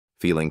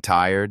Feeling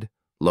tired?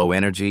 Low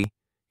energy?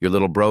 Your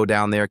little bro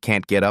down there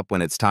can't get up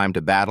when it's time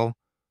to battle?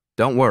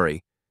 Don't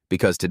worry,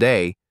 because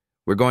today,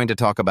 we're going to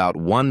talk about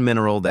one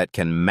mineral that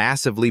can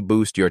massively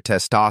boost your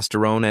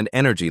testosterone and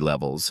energy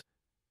levels,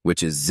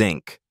 which is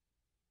zinc.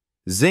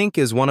 Zinc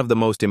is one of the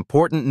most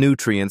important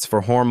nutrients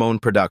for hormone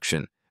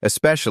production,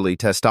 especially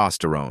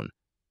testosterone.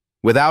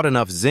 Without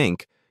enough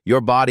zinc, your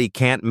body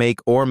can't make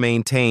or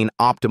maintain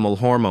optimal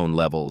hormone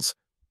levels.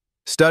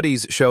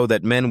 Studies show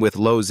that men with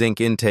low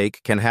zinc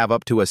intake can have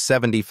up to a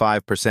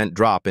 75%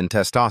 drop in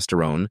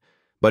testosterone,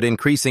 but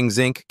increasing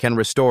zinc can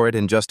restore it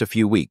in just a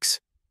few weeks.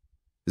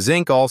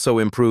 Zinc also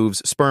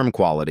improves sperm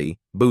quality,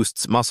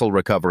 boosts muscle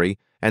recovery,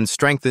 and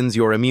strengthens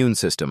your immune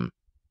system.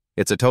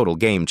 It's a total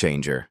game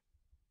changer.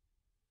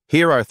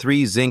 Here are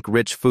 3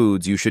 zinc-rich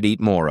foods you should eat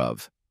more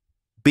of.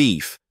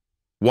 Beef.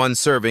 1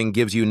 serving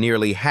gives you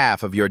nearly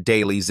half of your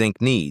daily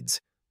zinc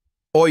needs.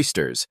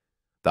 Oysters,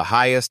 the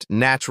highest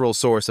natural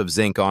source of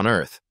zinc on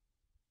Earth.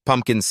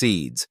 Pumpkin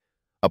seeds,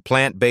 a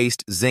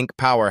plant-based zinc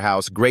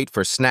powerhouse great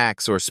for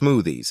snacks or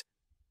smoothies.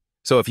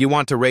 So if you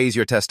want to raise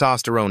your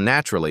testosterone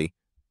naturally,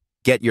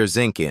 get your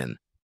zinc in.